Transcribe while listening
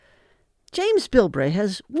James Bilbray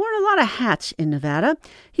has worn a lot of hats in Nevada.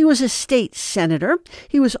 He was a state senator.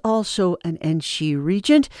 He was also an NC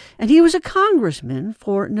regent, and he was a congressman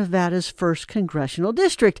for Nevada's 1st Congressional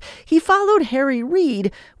District. He followed Harry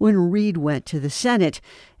Reid when Reid went to the Senate,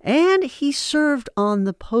 and he served on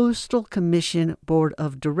the Postal Commission Board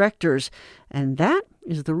of Directors. And that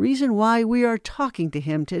is the reason why we are talking to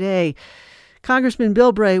him today. Congressman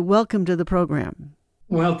Bilbray, welcome to the program.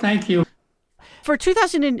 Well, thank you. For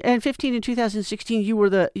 2015 and 2016, you were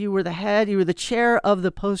the chair of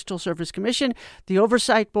the Postal Service Commission, the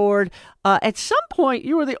Oversight Board. At some point,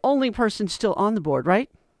 you were the only person still on the board, right?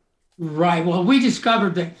 Right. Well, we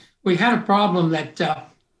discovered that we had a problem that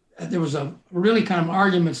there was a really kind of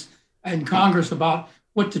arguments in Congress about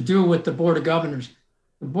what to do with the Board of Governors.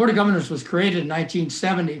 The Board of Governors was created in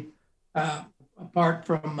 1970, apart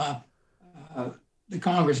from the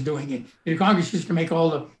Congress doing it. The Congress used to make all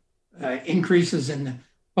the increases in the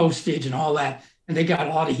postage and all that, and they got a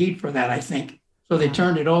lot of heat for that, I think. So they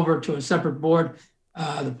turned it over to a separate board.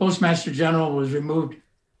 The Postmaster General was removed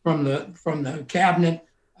from the cabinet,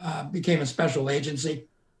 became a special agency,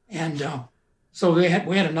 and so we had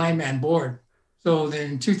a 9-man board. So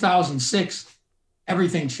then in 2006,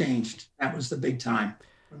 everything changed. That was the big time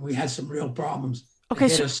when we had some real problems. Okay,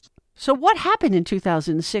 so what happened in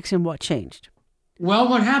 2006 and what changed? Well,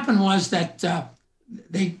 what happened was that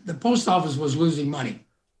the post office was losing money.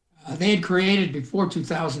 They had created before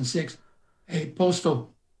 2006 a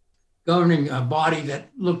postal governing body that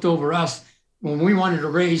looked over us when we wanted to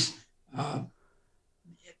raise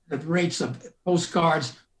the rates of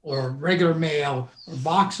postcards or regular mail or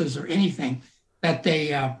boxes or anything that they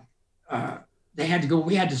had to go.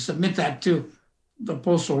 We had to submit that to the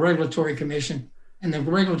Postal Regulatory Commission, and the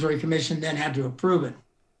Regulatory Commission then had to approve it.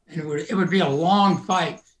 And it would be a long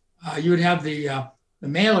fight. You would have the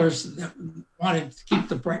mailers that wanted to keep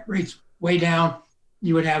the rates way down.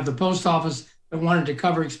 You would have the post office that wanted to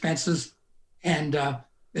cover expenses, and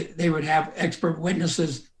they would have expert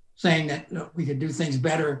witnesses saying that we could do things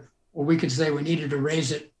better, or we could say we needed to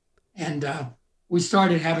raise it. And we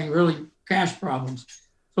started having really cash problems.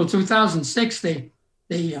 So 2006, they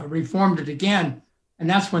reformed it again, and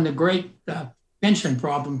that's when the great pension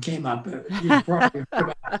problem came up. You probably heard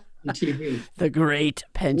about it on TV. The Great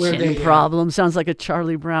Pension Problem. Sounds like a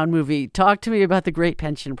Charlie Brown movie. Talk to me about the Great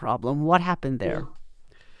Pension Problem. What happened there?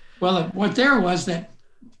 Well, what there was that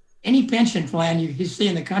any pension plan you see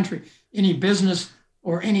in the country, any business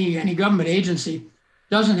or any government agency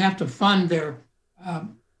doesn't have to fund their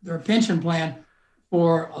pension plan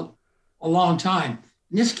for a long time.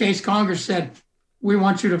 In this case, Congress said, we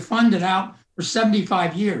want you to fund it out for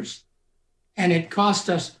 75 years. And it cost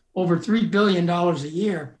us over $3 billion a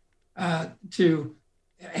year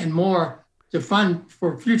and more to fund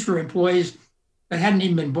for future employees that hadn't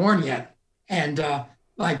even been born yet. And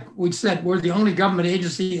like we said, we're the only government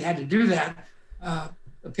agency that had to do that.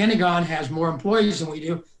 The Pentagon has more employees than we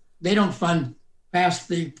do. They don't fund past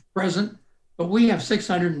the present, but we have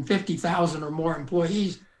 650,000 or more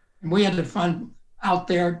employees, and we had to fund out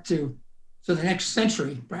there to the next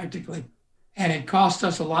century practically. And it cost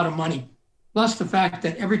us a lot of money. Plus the fact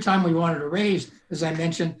that every time we wanted to raise, as I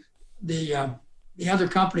mentioned, the other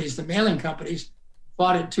companies, the mailing companies,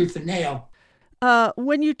 fought it tooth and nail.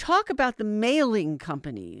 When you talk about the mailing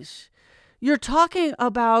companies, you're talking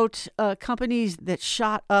about companies that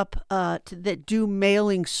shot up that do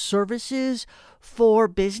mailing services for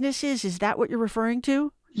businesses. Is that what you're referring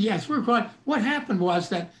to? Yes, what happened was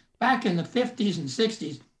that back in the 50s and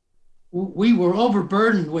 60s, we were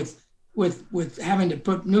overburdened with having to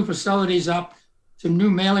put new facilities up to new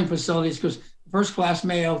mailing facilities because first class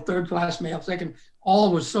mail, third class mail, second,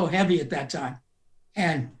 all was so heavy at that time.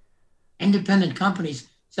 And independent companies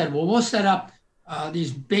said, well, we'll set up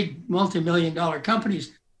these big multi-million-dollar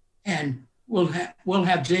companies, and we'll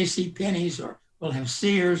have J.C. Penney's or we'll have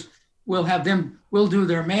Sears. We'll do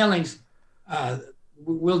their mailings.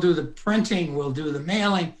 We'll do the printing. We'll do the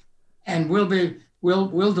mailing, and we'll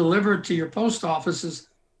deliver it to your post offices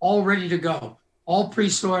all ready to go, all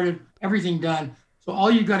pre-sorted, everything done. So all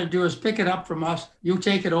you got to do is pick it up from us. You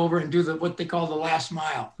take it over and do what they call the last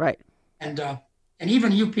mile. Right. And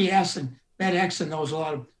even UPS and FedEx and those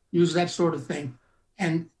use that sort of thing.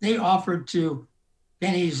 And they offered to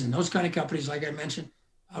Pennies and those kind of companies, like I mentioned,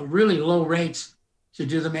 really low rates to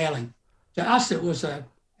do the mailing. To us, it was at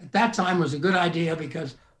that time was a good idea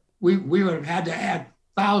because we would have had to add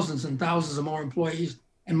thousands and thousands of more employees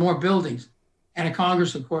and more buildings. And a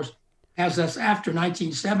Congress, of course, has us after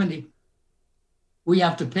 1970. We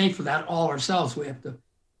have to pay for that all ourselves. We have to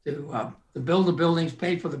build the buildings,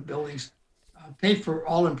 pay for the buildings, pay for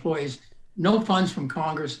all employees. No funds from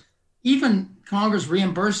Congress. even Congress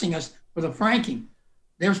reimbursing us for the franking.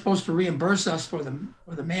 They're supposed to reimburse us for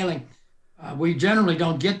the mailing. We generally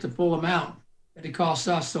don't get the full amount that it costs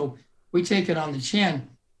us, so we take it on the chin.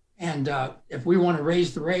 And if we want to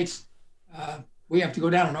raise the rates, we have to go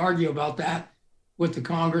down and argue about that with the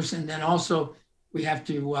Congress, and then also we have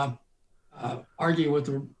to argue with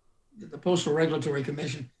the Postal Regulatory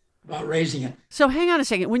Commission about raising it. So hang on a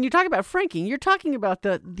second. When you talk about franking, you're talking about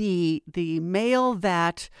the mail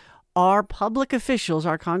that our public officials,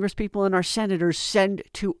 our congresspeople and our senators send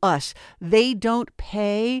to us. They don't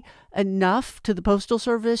pay enough to the Postal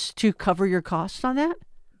Service to cover your costs on that?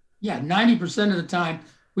 Yeah, 90% of the time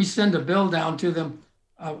we send a bill down to them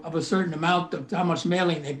of a certain amount of how much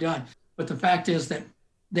mailing they've done. But the fact is that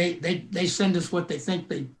they send us what they think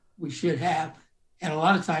we should have. And a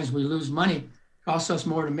lot of times we lose money. It costs us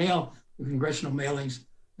more to mail the congressional mailings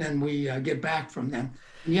than we get back from them.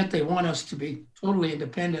 And yet they want us to be totally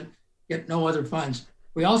independent, get no other funds.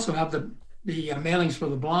 We also have the mailings for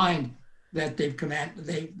the blind that they've commanded.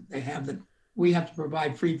 They have that we have to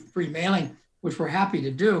provide free mailing, which we're happy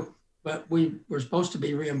to do, but we're supposed to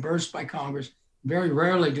be reimbursed by Congress. Very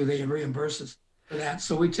rarely do they reimburse us for that.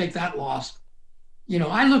 So we take that loss. You know,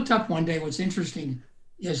 I looked up one day, what's interesting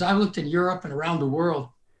is I looked in Europe and around the world,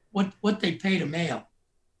 what they pay to mail.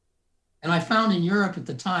 And I found in Europe at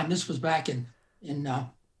the time, this was back in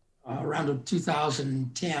around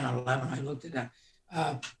 2010 or 11, I looked at that,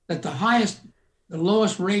 that the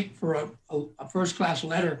lowest rate for a first-class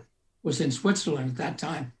letter was in Switzerland at that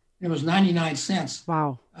time. It was 99 cents.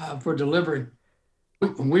 Wow. For delivery.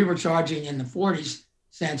 We were charging in the 40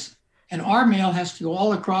 cents. And our mail has to go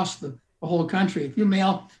all across the whole country. If you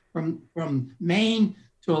mail from Maine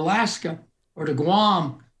to Alaska or to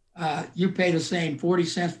Guam, you pay the same 40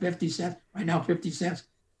 cents, 50 cents, right now 50 cents.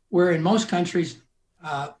 Where in most countries,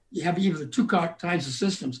 you have either two kinds of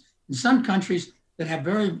systems. In some countries that have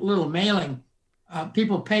very little mailing,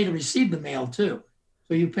 people pay to receive the mail too.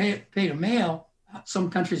 So you pay to mail, some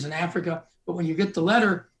countries in Africa, but when you get the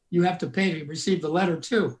letter, you have to pay to receive the letter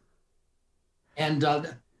too. And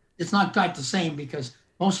it's not quite the same because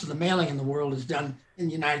most of the mailing in the world is done in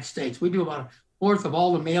the United States. We do about a fourth of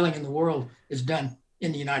all the mailing in the world is done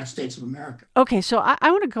in the United States of America. Okay, so I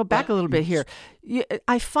want to go back a little bit here.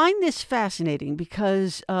 I find this fascinating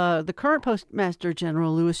because the current Postmaster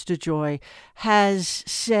General, Louis DeJoy, has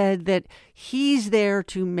said that he's there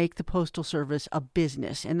to make the Postal Service a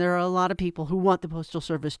business. And there are a lot of people who want the Postal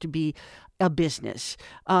Service to be a business.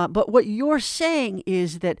 But what you're saying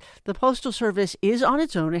is that the Postal Service is on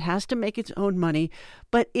its own. It has to make its own money,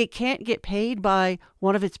 but it can't get paid by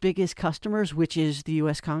one of its biggest customers, which is the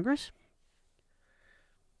U.S. Congress?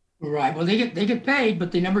 Right. Well, they get paid,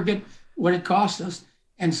 but they never get what it costs us.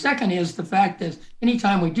 And second is the fact that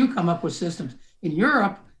anytime we do come up with systems in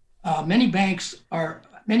Europe, many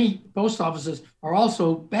post offices are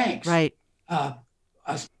also banks, right?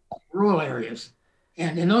 Rural areas,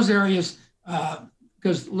 and in those areas,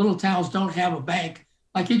 because little towns don't have a bank,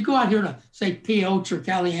 like you'd go out here to say Pioche or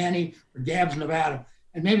Caliani or Gabbs, Nevada,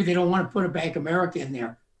 and maybe they don't want to put a Bank America in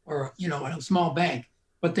there or a small bank,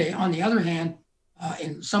 but they, on the other hand,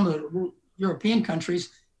 in some of the European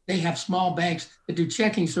countries, they have small banks that do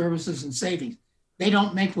checking services and savings. They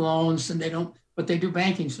don't make loans but they do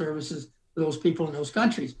banking services for those people in those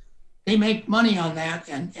countries. They make money on that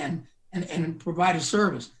and provide a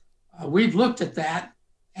service. We've looked at that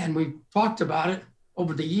and we've talked about it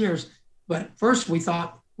over the years. But first we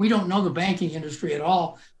thought, we don't know the banking industry at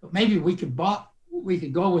all, but maybe we could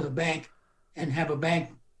go with a bank and have a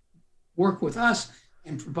bank work with us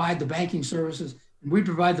and provide the banking services. And we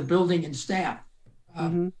provide the building and staff.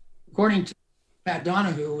 According to Pat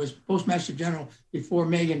Donahue, who was Postmaster General before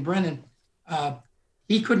Megan Brennan,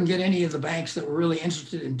 he couldn't get any of the banks that were really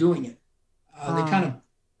interested in doing it. They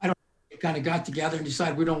kind of got together and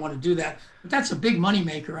decided we don't want to do that. But that's a big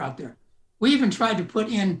moneymaker out there. We even tried to put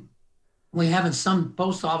in, we have in some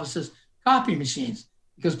post offices, copy machines,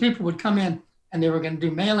 because people would come in and they were going to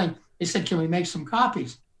do mailing. They said, can we make some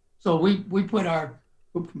copies? So we put our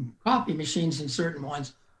copy machines in certain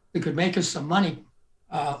ones that could make us some money.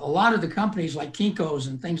 A lot of the companies like Kinko's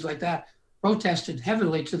and things like that protested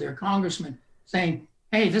heavily to their congressman saying,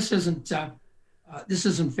 hey, this isn't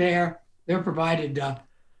fair. They're provided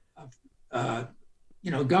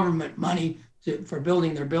government money for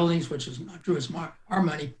building their buildings, which is not true, it's our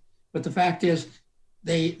money. But the fact is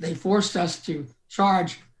they forced us to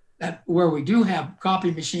charge that where we do have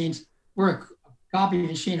copy machines, we're a copy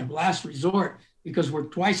machine of last resort because we're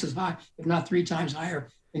twice as high, if not 3 times higher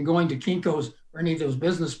than going to Kinko's or any of those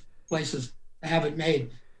business places to have it made.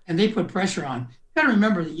 And they put pressure on. You got to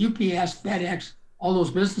remember that UPS, FedEx, all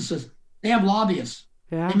those businesses, they have lobbyists.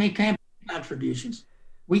 Yeah. They make campaign contributions.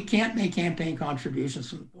 We can't make campaign contributions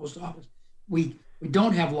from the post office. We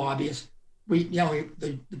don't have lobbyists.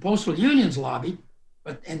 The postal unions lobby,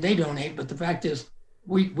 and they donate. But the fact is,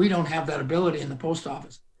 we don't have that ability in the post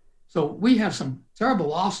office. So we have some terrible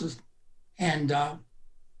losses, and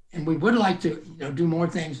we would like to do more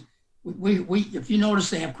things. We if you notice,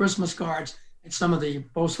 they have Christmas cards at some of the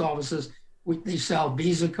post offices. They sell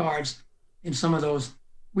Visa cards in some of those.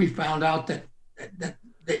 We found out that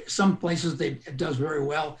some places it does very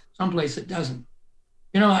well, some places it doesn't.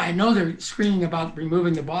 I know they're screaming about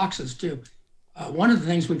removing the boxes too. One of the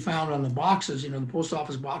things we found on the boxes, the post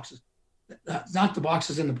office boxes, not the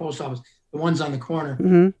boxes in the post office, the ones on the corner,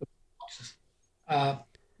 the boxes,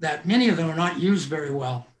 that many of them are not used very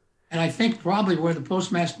well. And I think probably where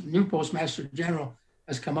the new postmaster general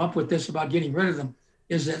has come up with this about getting rid of them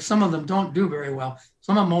is that some of them don't do very well.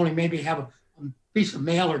 Some of them only maybe have a piece of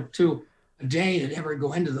mail or two a day that ever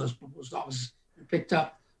go into those post offices and picked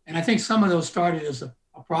up. And I think some of those started as a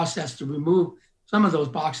process to remove some of those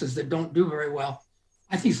boxes that don't do very well.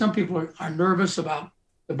 I think some people are nervous about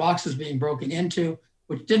the boxes being broken into,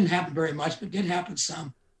 which didn't happen very much, but did happen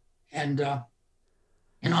some. And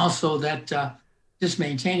also that just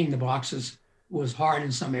maintaining the boxes was hard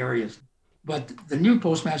in some areas. But the new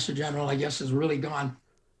postmaster general, I guess, has really gone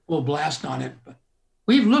full blast on it. But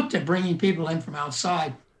we've looked at bringing people in from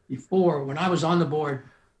outside before. When I was on the board,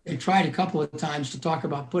 they tried a couple of times to talk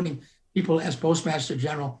about putting people as postmaster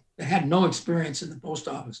general that had no experience in the post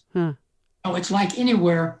office. It's like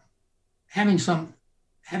anywhere, having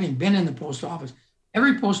been in the post office.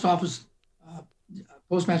 Every post office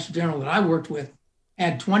postmaster general that I worked with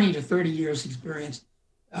had 20 to 30 years experience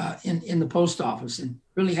in the post office and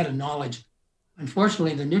really had a knowledge.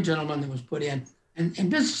 Unfortunately, the new gentleman that was put in, and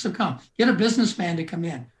business have come, get a businessman to come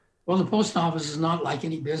in. Well, the post office is not like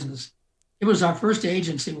any business. It was our first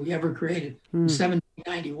agency we ever created in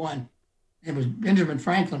 1791. It was Benjamin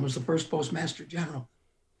Franklin was the first postmaster general.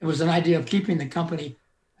 It was an idea of keeping the company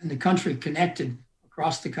and the country connected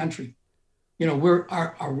across the country.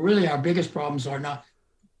 Our biggest problems are not,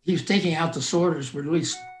 he's taking out the sorters, which really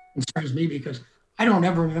concerns me because I don't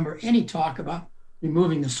ever remember any talk about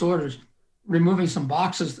removing the sorters, removing some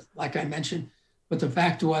boxes, like I mentioned. But the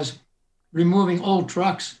fact was removing old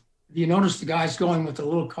trucks. If you notice the guys going with the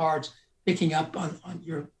little carts, picking up on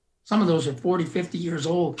some of those are 40, 50 years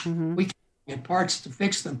old. We can't get parts to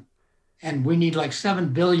fix them. And we need like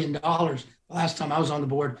 $7 billion the last time I was on the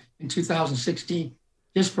board in 2016,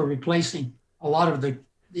 just for replacing a lot of the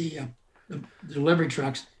delivery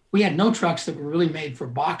trucks. We had no trucks that were really made for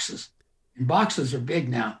boxes. And boxes are big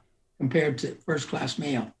now compared to first-class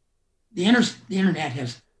mail. The internet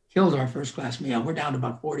has killed our first-class mail. We're down to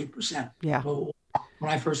about 40%. Yeah.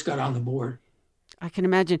 When I first got on the board. I can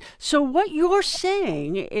imagine. So what you're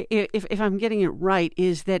saying, if I'm getting it right,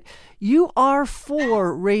 is that you are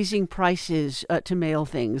for raising prices to mail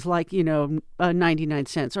things like, 99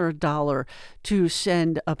 cents or $1 to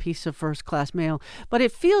send a piece of first-class mail. But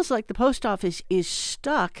it feels like the post office is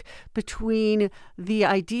stuck between the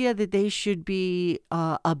idea that they should be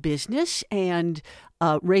a business and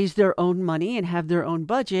raise their own money and have their own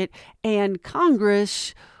budget, and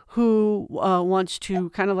Congress, who wants to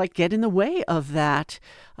kind of like get in the way of that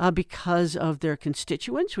because of their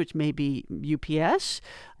constituents, which may be UPS,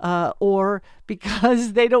 or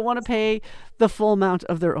because they don't want to pay the full amount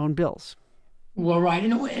of their own bills. Well, right.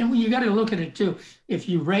 And you got to look at it too. If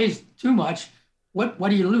you raise too much, what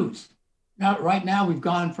do you lose? Now, right now, we've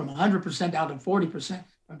gone from 100% down to 40%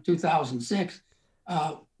 from 2006.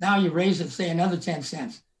 Now you raise it, say, another 10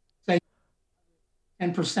 cents. Say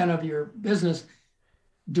 10% of your business.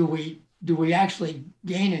 Do we actually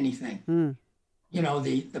gain anything?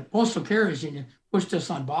 The Postal Carriers Union pushed us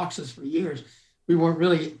on boxes for years. We weren't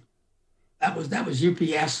really, that was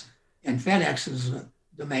UPS and FedEx's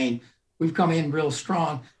domain. We've come in real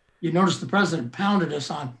strong. You notice the president pounded us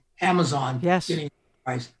on Amazon. Yes. Getting the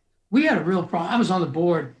price. We had a real problem. I was on the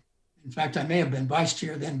board. In fact, I may have been vice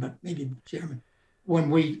chair then, but maybe chairman, when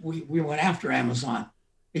we went after Amazon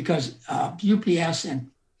because UPS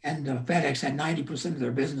and FedEx had 90% of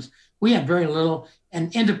their business. We had very little,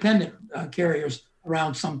 and independent carriers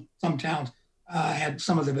around some towns had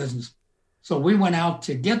some of the business. So we went out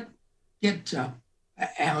to get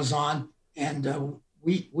Amazon, and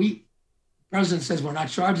the president says we're not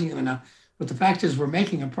charging them enough, but the fact is we're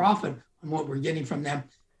making a profit on what we're getting from them.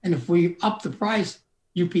 And if we up the price,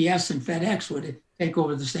 UPS and FedEx would take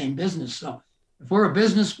over the same business. So if we're a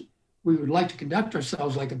business, we would like to conduct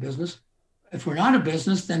ourselves like a business. If we're not a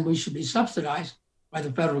business, then we should be subsidized by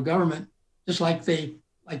the federal government, just like they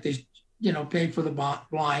pay for the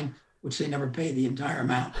blind, which they never pay the entire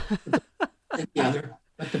amount. The other.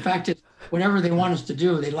 But the fact is, whatever they want us to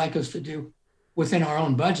do, they'd like us to do within our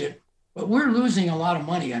own budget. But we're losing a lot of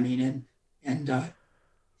money. I mean, and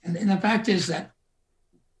the fact is that,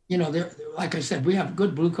 like I said, we have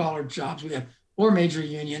good blue collar jobs. We have 4 major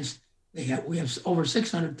unions. We have over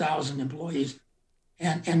 600,000 employees,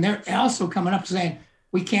 and they're also coming up saying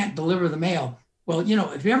we can't deliver the mail. Well,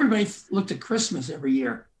 if everybody looked at Christmas every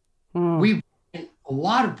year, we a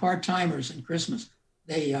lot of part-timers in Christmas.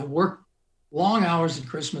 They work long hours at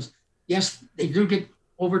Christmas. Yes, they do get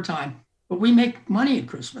overtime, but we make money at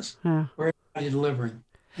Christmas for everybody delivering.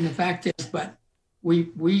 And the fact is, but we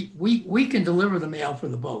can deliver the mail for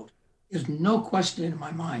the boat. There's no question in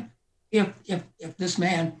my mind. If this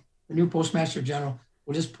man, the new Postmaster General,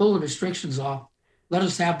 will just pull the restrictions off, let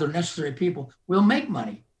us have the necessary people, we'll make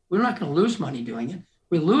money. We're not going to lose money doing it.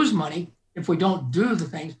 We lose money if we don't do the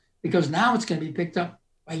things, because now it's going to be picked up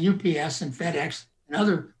by UPS and FedEx and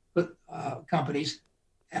other companies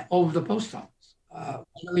over the post office.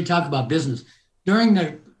 Let me talk about business. During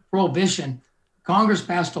the Prohibition, Congress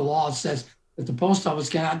passed a law that says that the post office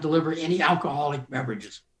cannot deliver any alcoholic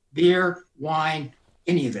beverages, beer, wine,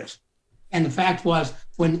 any of this. And the fact was,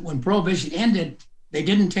 when Prohibition ended, they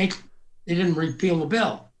didn't repeal the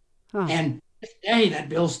bill. And today that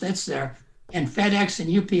bill sits there, and FedEx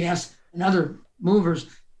and UPS and other movers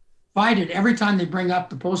fight it every time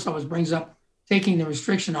the post office brings up taking the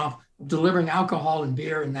restriction off of delivering alcohol and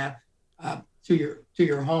beer and that to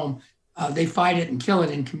your home. They fight it and kill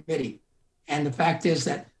it in committee. And the fact is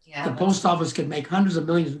that the post office could make hundreds of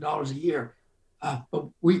millions of dollars a year, but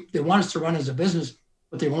they want us to run as a business,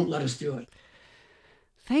 but they won't let us do it.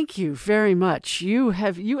 Thank you very much. You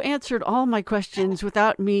answered all my questions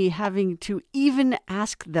without me having to even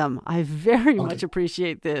ask them. I very much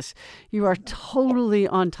appreciate this. You are totally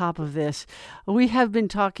on top of this. We have been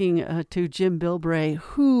talking to Jim Bilbray,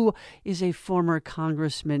 who is a former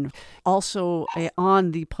congressman, also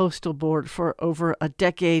on the postal board for over a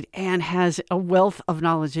decade, and has a wealth of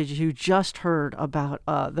knowledge, as you just heard, about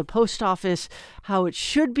the post office, how it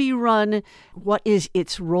should be run, what is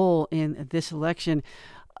its role in this election.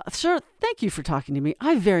 Sir, thank you for talking to me.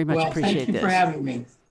 I very much appreciate this. Thank you for having me.